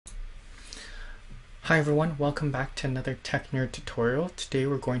Hi everyone, welcome back to another Tech Nerd tutorial. Today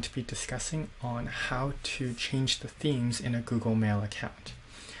we're going to be discussing on how to change the themes in a Google Mail account.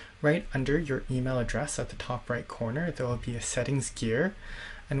 Right under your email address at the top right corner, there will be a settings gear,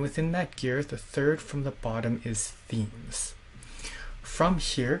 and within that gear, the third from the bottom is themes. From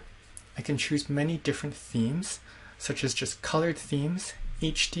here, I can choose many different themes, such as just colored themes,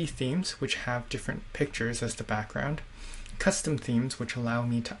 HD themes, which have different pictures as the background, custom themes, which allow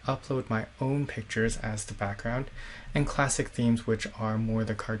me to upload my own pictures as the background, and classic themes, which are more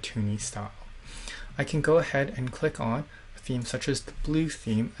the cartoony style. I can go ahead and click on a theme such as the blue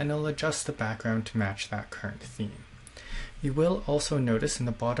theme, and it'll adjust the background to match that current theme. You will also notice in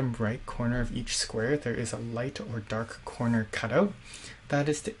the bottom right corner of each square there is a light or dark corner cutout. That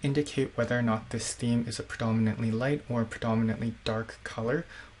is to indicate whether or not this theme is a predominantly light or predominantly dark color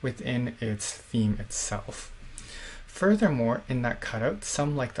within its theme itself. Furthermore, in that cutout,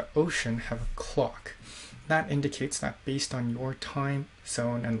 some like the ocean have a clock. That indicates that based on your time,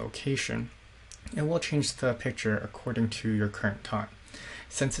 zone, and location, it will change the picture according to your current time.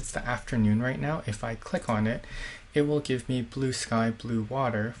 Since it's the afternoon right now, if I click on it, it will give me blue sky, blue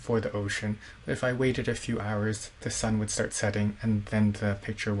water for the ocean. If I waited a few hours, the sun would start setting and then the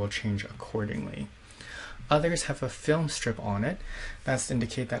picture will change accordingly. Others have a film strip on it. That's to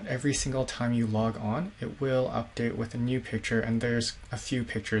indicate that every single time you log on, it will update with a new picture, and there's a few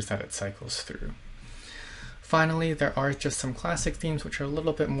pictures that it cycles through. Finally, there are just some classic themes which are a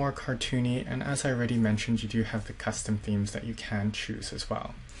little bit more cartoony, and as I already mentioned, you do have the custom themes that you can choose as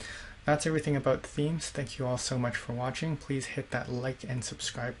well. That's everything about themes. Thank you all so much for watching. Please hit that like and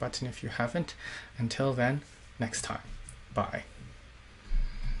subscribe button if you haven't. Until then, next time. Bye.